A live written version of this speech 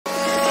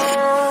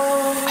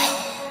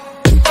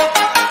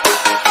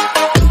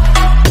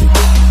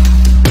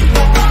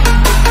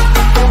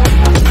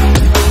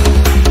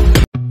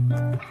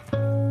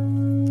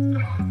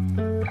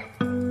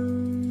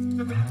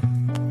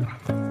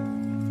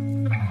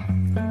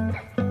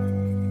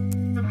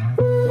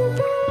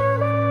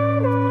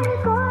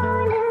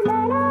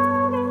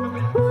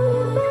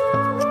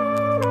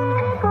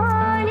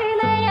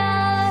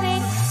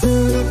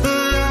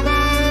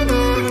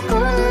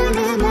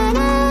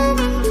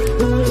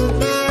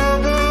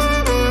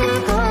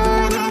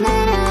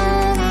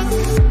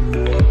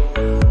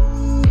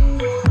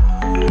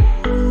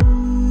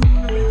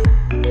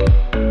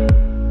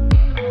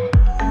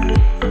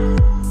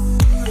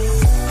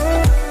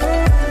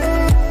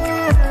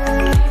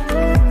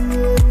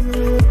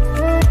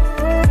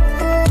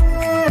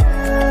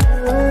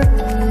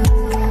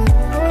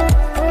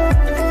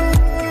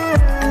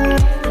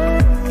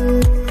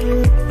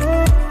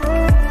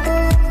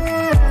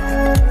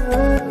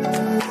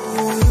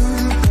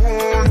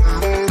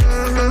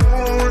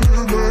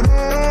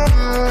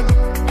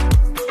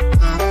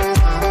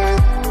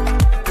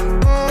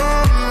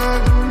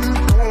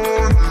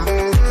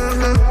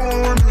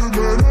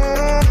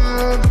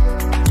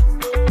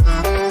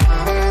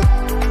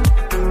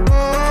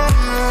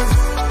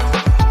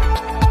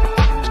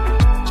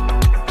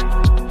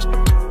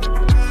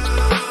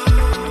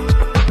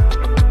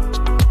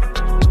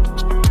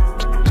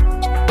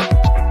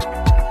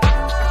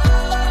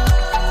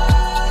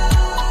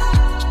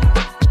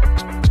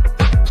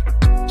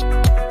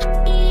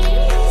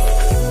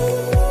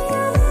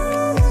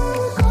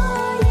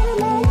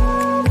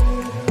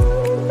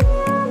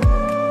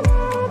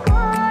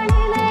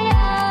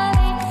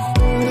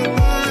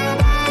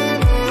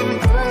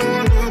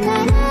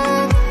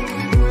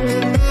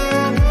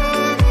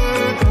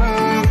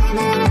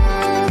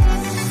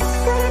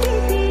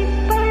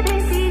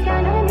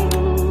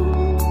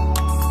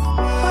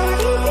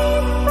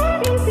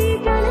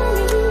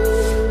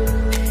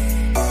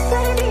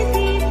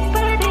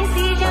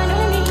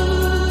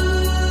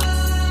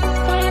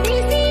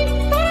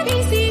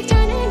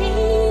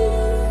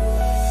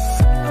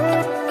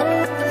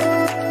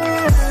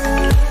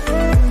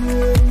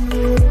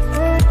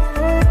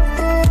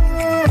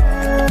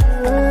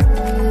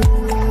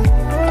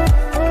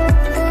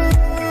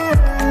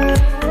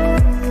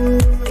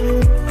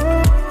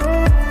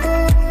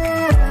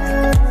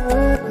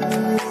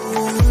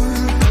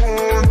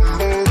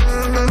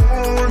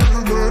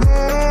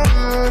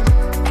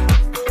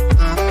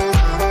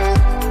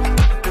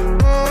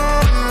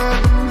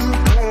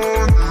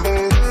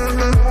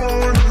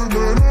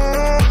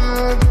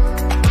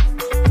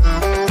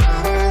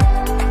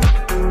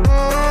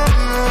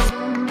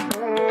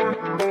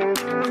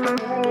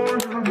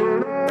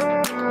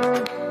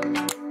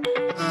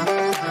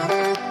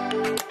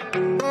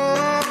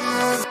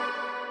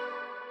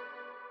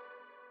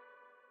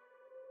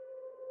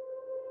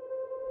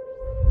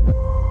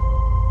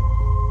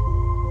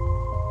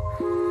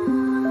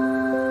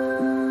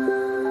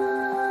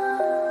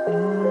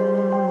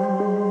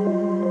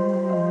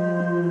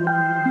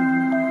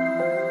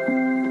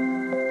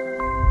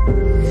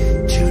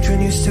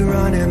to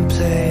run and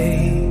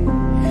play.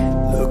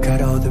 Look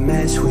at all the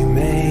mess we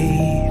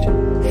made.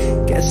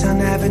 Guess I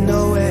never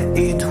know where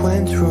it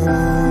went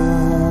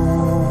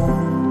wrong.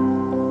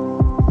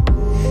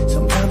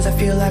 Sometimes I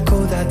feel like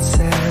all that's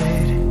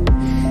sad,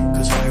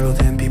 'cause viral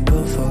then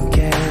people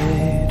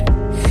forget.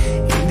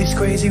 In this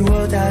crazy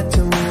world I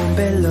don't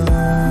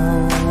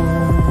belong.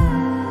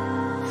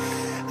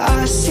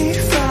 I see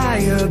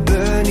fire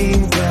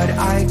burning but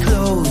I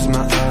close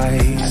my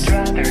eyes. I'd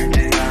rather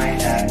deny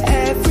that.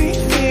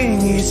 Everything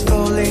is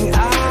falling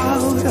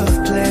out of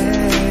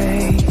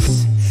place.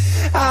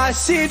 I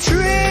see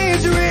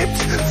trees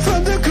ripped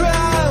from the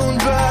ground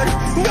but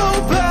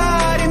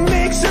nobody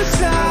makes a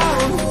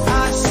sound.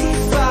 I see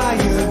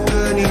fire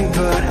burning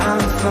but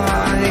I'm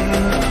fine.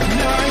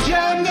 No,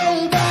 I'm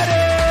nobody.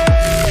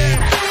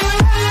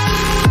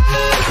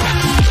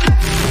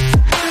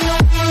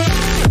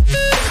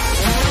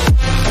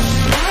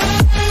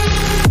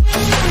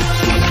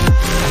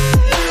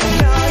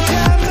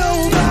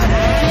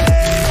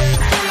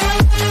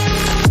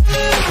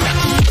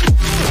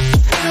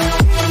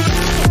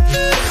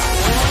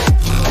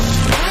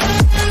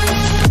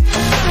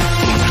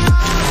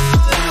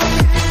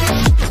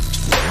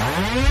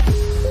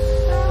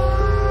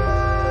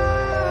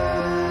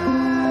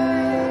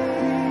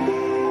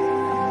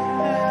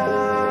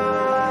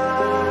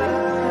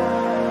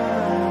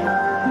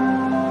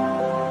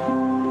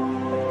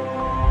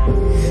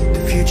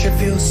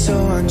 Feels so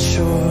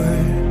unsure.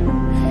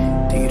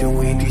 Didn't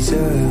we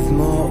deserve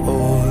more?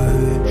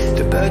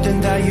 The burden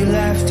that you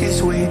left is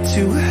way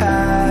too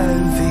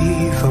heavy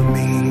for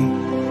me.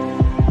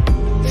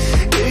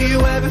 Do you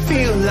ever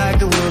feel like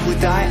the world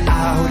would die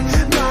out?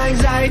 My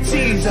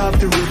anxiety's off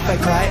the roof, I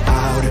cry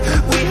out.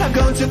 We have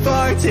gone too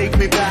far, take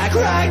me back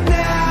right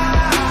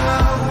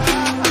now.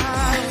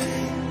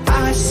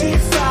 I see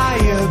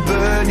fire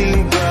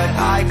burning but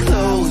I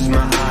close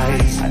my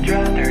eyes. I'd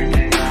rather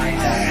deny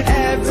that.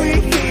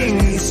 Everything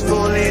is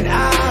falling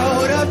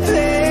out of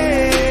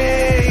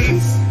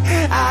place.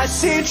 I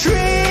see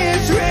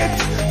trees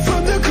ripped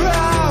from the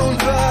ground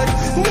but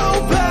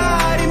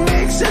nobody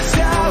makes a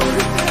sound.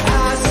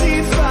 I see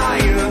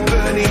fire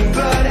burning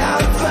but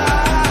I'm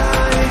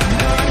fine.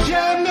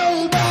 I'm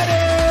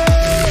nobody.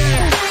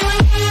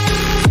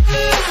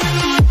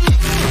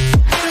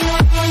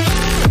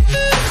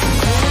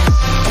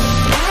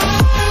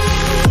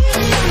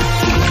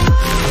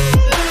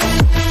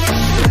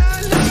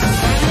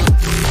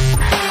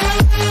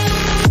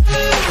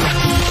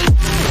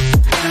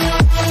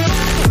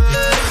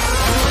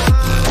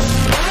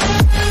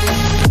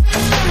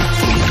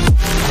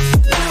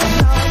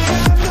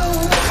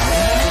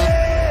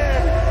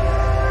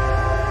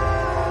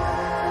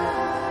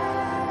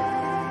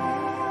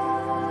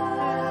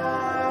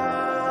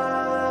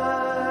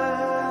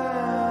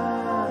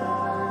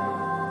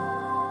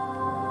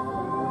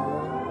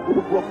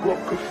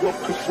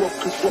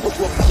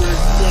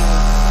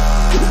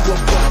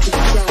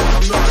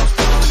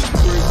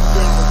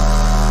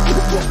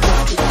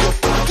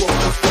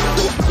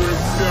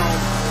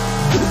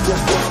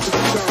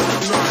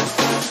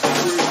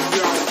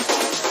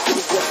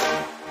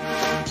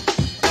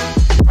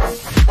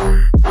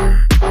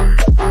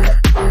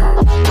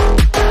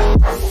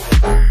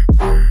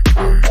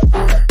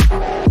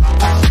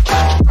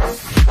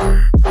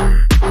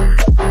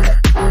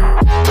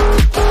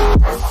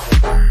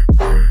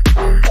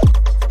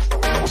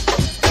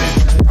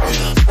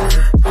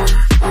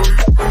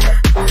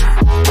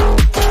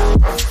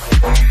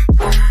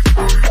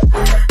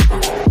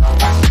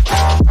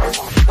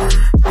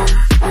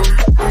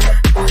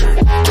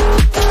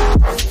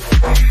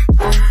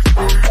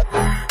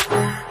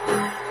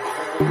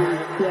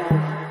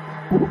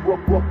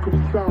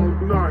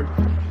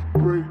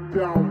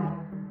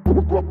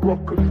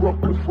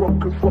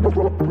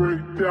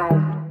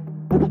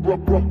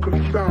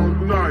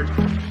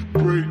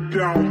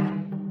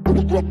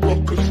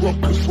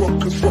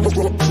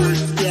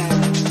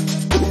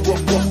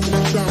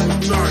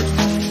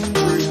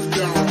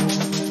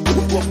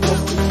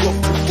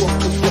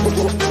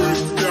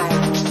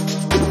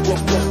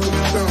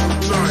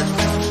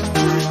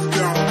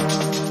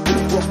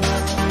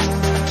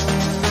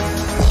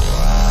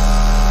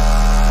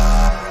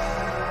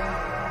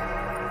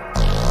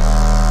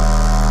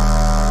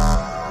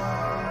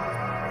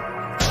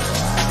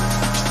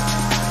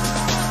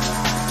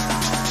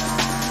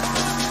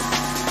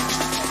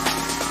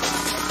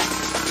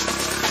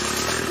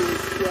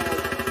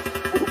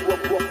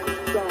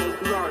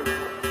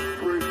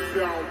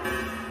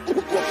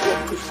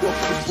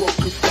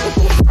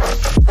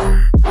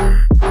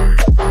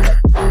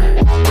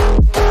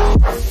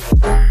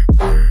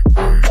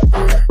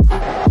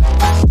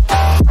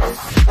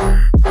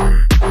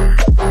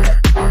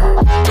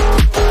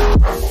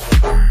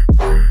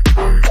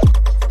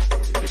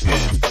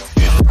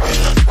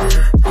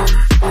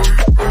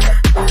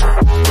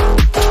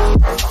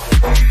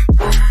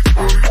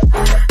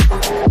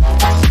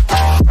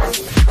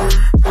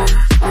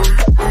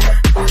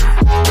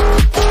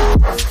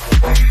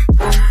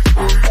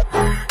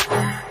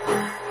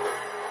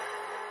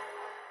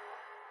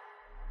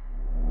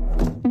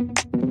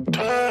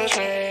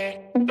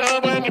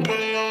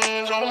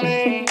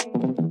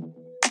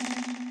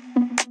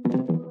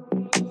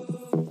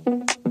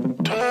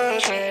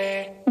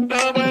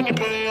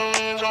 put your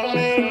hands on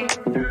me.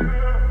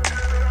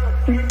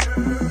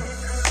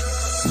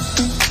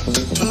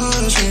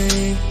 Touch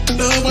me,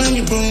 love when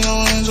you put your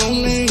hands on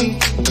me.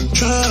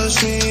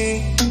 Trust me,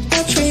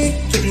 watch me,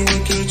 give you a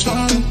good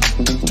time.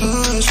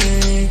 Touch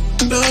me,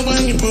 love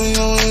when you put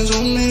your hands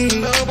on me.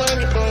 Love when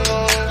you put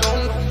your hands on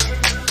me.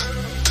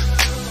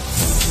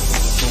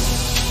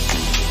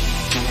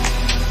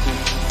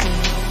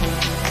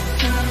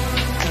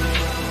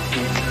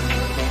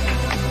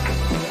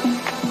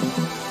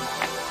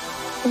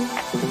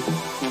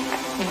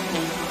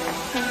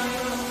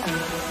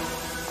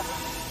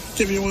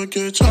 Give you a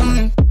good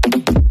time.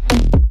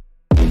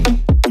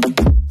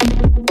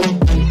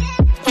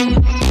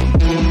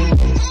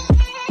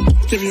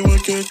 Give you a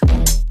good.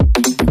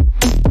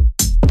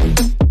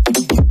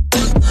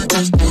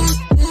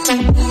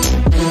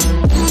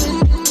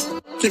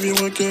 Give you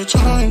a good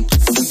time.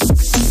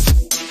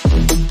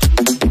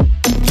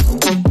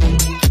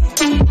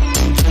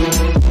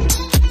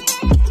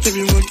 Give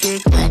you a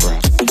good.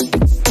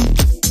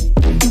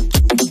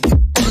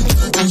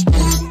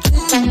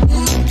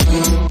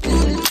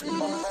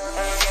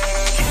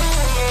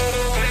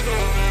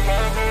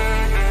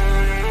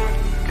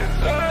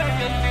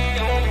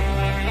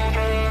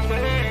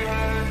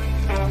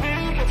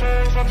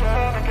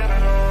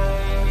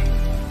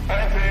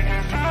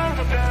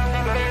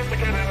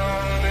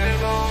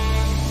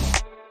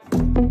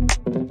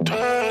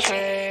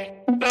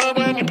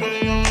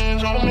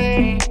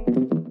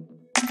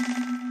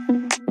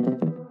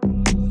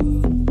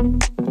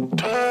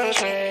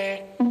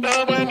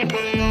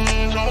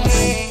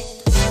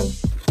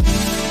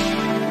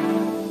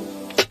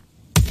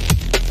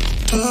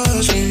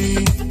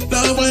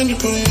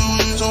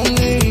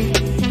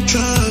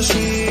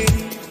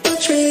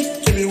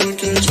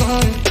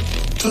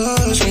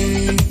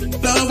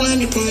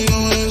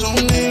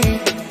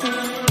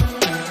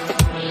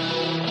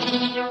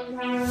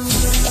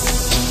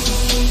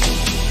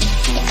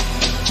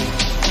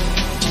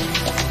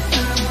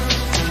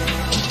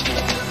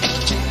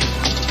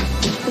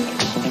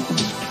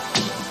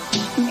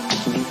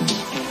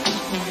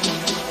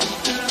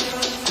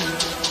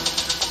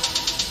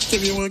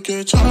 Give you a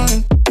good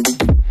time.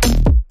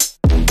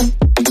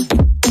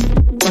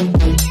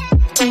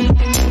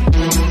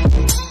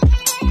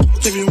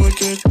 Give you a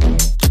good.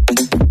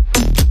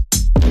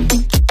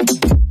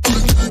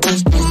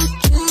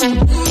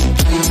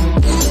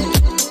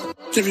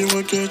 Give you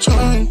a good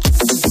time.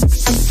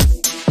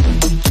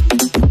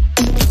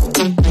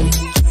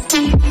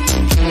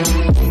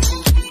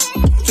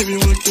 Give you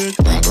a good.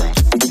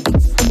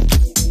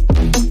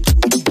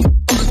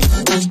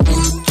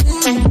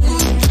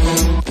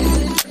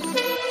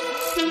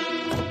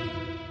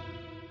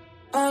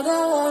 I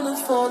don't wanna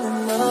fall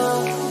in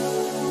love.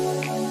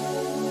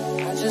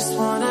 I just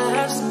wanna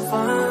have some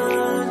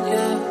fun,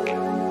 yeah.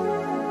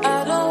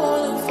 I don't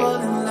wanna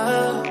fall in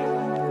love.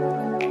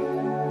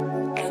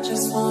 I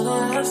just wanna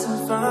have some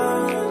fun.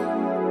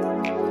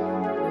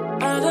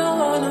 I don't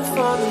wanna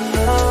fall in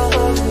love,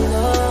 fall in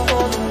love,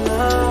 fall in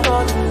love,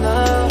 fall in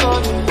love,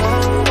 fall in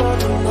love,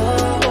 fall in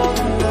love, fall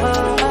in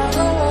love.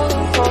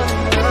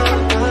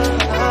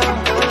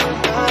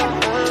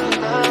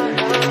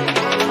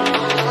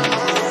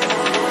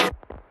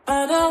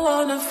 I don't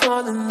wanna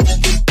fall in love.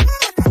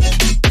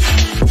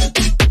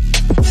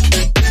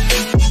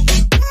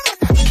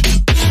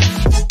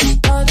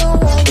 I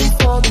don't wanna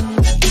fall in love.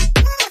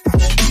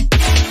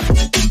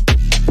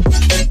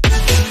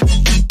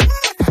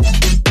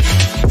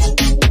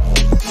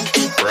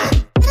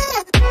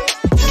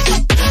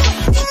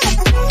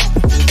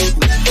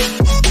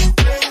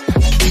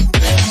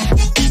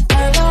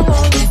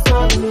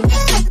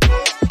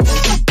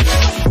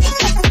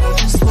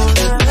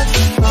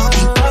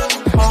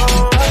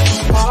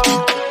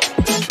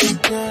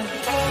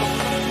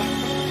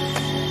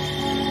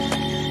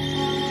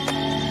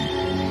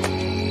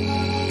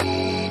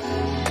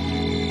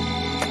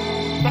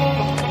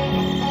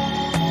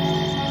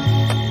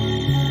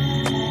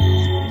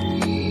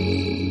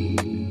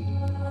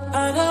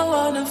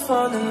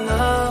 Fall in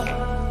love.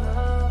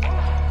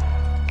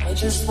 I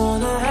just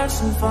wanna have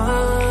some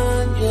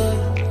fun, yeah.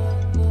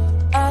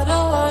 I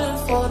don't wanna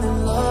fall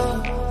in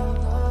love.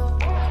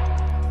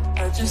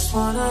 I just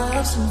wanna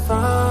have some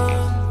fun.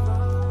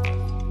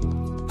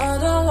 I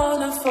don't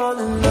wanna fall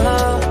in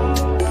love.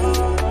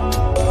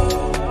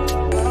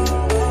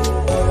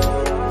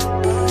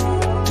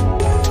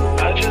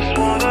 I just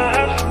wanna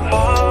have some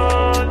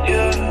fun,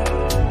 yeah.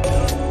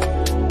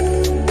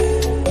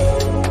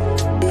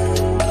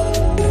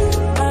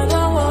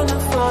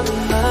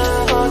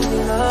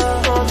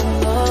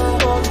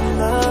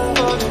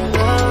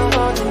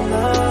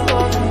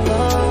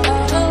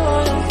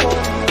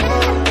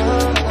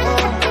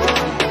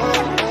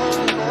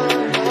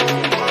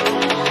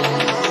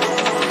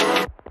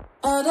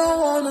 I don't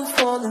wanna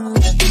fall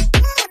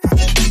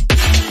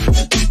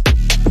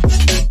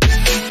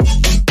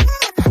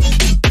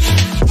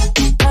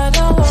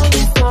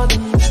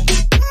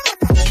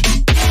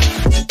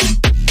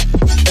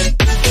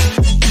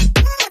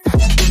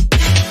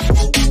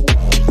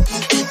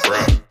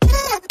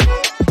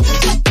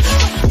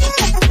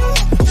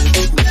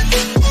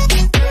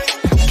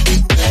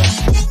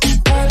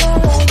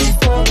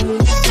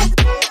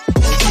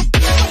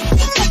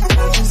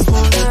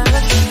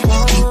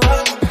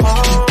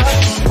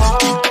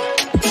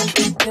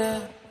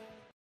yeah.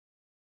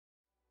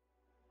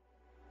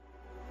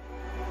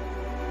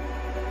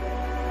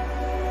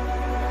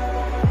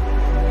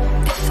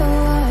 If I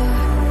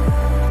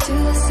walk to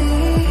the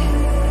sea,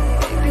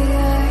 maybe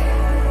I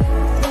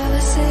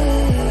never see.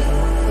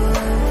 Or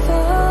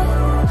fall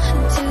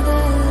into the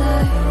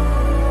light.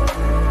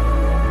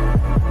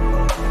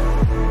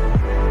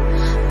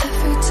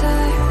 Every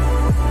time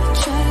I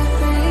try to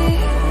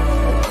breathe,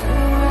 but when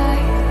I'm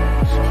right,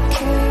 you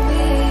carry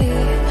me.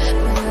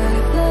 But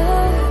I've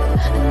loved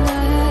and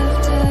I have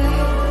died.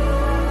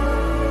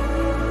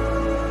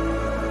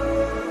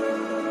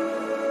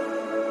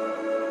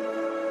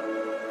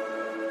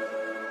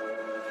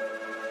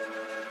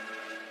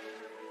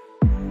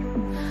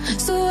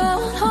 So I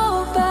won't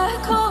hold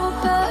back,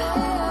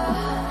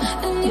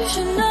 and you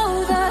should know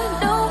that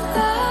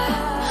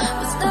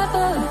was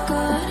never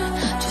good,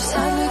 just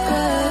have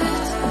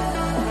regrets.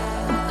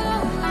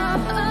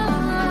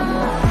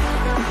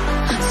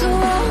 So I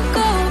won't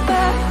go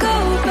back,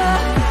 oh,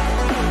 but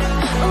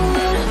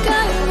it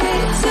got me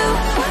to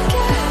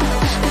forget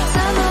the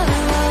time I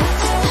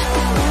lost,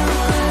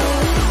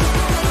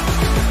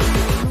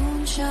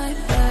 moonshine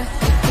back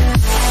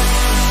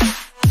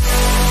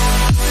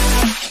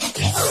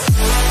again.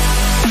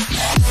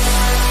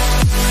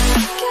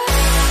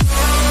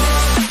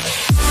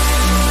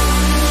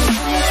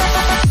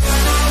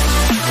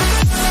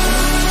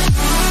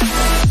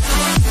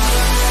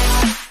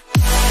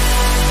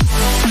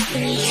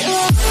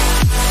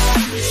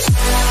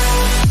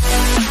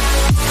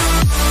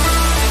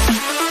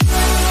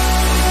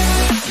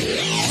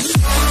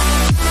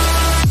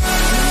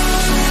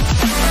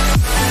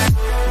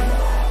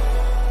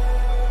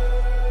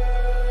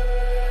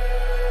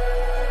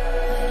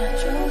 And I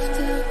drove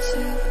down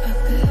to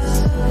Abyss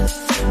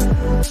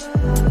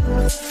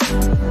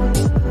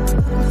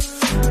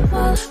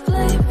while I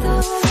blamed the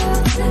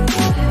world and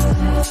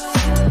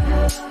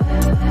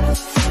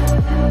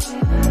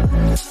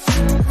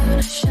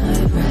I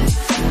shine bright.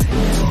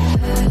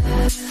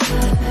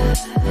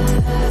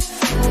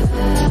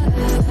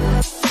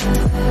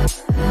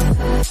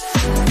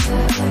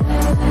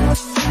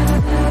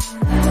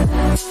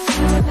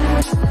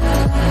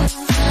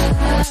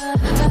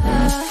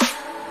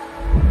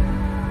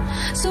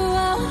 So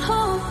I won't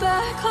hold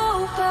back,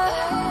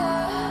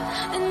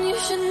 and you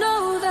should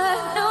know